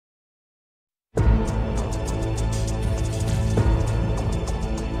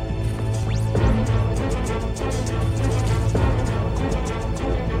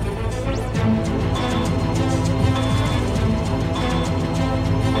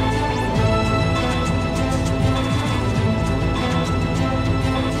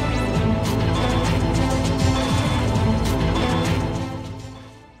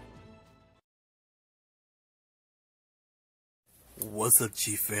What's up,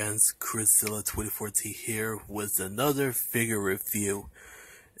 G fans? Godzilla 2014 here with another figure review.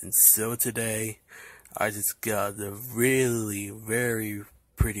 And so today, I just got a really very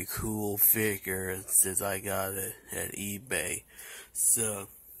pretty cool figure since I got it at eBay. So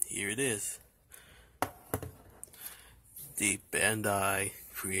here it is. The Bandai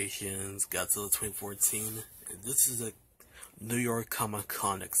Creations Godzilla 2014. And this is a New York Comic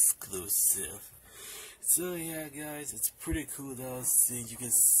Con exclusive. So yeah, guys, it's pretty cool though. See, you can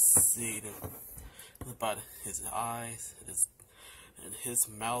see about his eyes, and his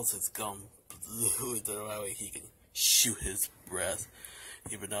mouth has gone blue. The way he can shoot his breath,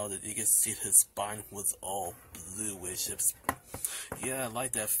 even though that you can see his spine was all bluish. Yeah, I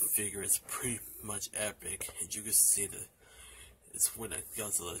like that figure. It's pretty much epic, and you can see it's when it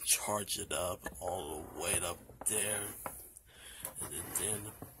Godzilla charge it up all the way up there, and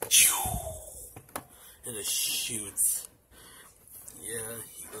then and it shoots. Yeah,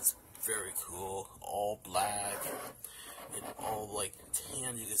 he looks very cool. All black and all like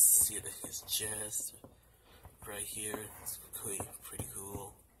tan. You can see it in his chest right here. It's pretty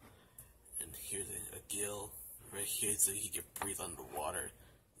cool. And here's a gill right here, so he can breathe underwater.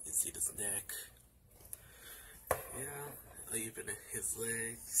 You can see his neck. Yeah, even his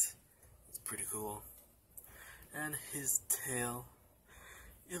legs. It's pretty cool. And his tail.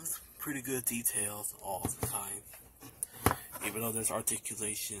 It was pretty good details all the time. Even though there's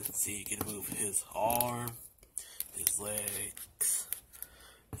articulation, see, you can move his arm, his legs.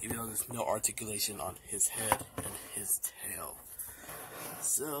 Even though there's no articulation on his head and his tail.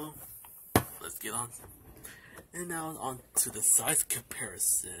 So, let's get on. And now on to the size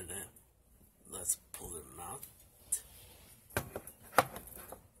comparison. Let's pull them out.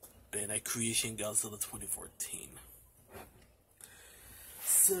 Bandai Creation Godzilla 2014.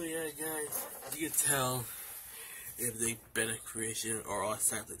 So yeah, guys, you can tell if they Bandai Creation or all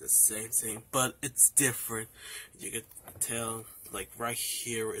exactly the same, but it's different. You can tell, like right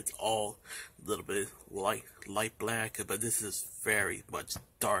here, it's all a little bit light black, but this is very much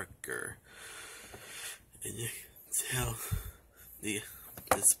darker. And you can tell the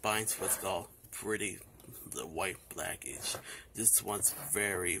spines was all pretty the white blackish. This one's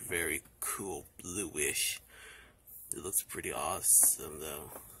very cool bluish. It looks pretty awesome though.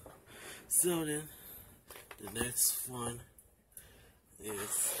 So then, the next one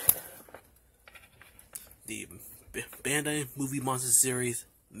is the Bandai Movie Monster Series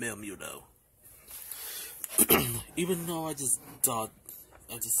Male Muto. Even though I just thought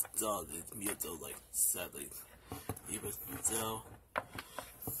it's Muto, like, sadly. Even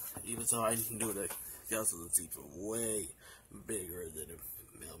though I knew that Godzilla was even way bigger than a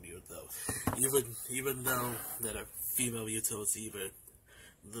male Muto. Even though that a female Muto is even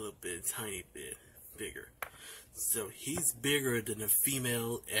a little bit, tiny bit bigger. So he's bigger than a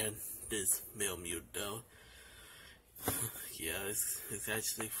female and this male Muto. Yeah, it's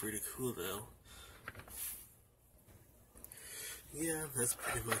actually pretty cool though. Yeah, that's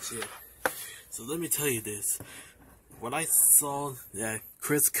pretty much it. So let me tell you this. When I saw that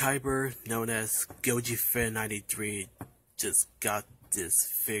Chris Kuiper, known as Goji93, just got this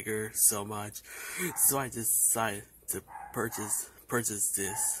figure so much, so I decided to purchase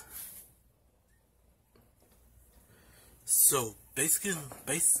this. So basically,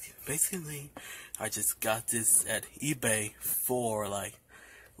 I just got this at eBay for like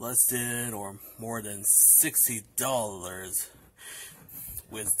less than or more than $60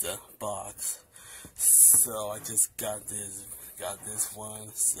 with the box. So I just got this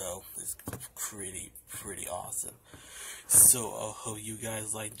one, so it's pretty awesome. So I hope you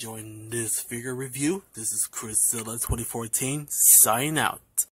guys like joining this figure review. This is Godzilla 2014, signing out.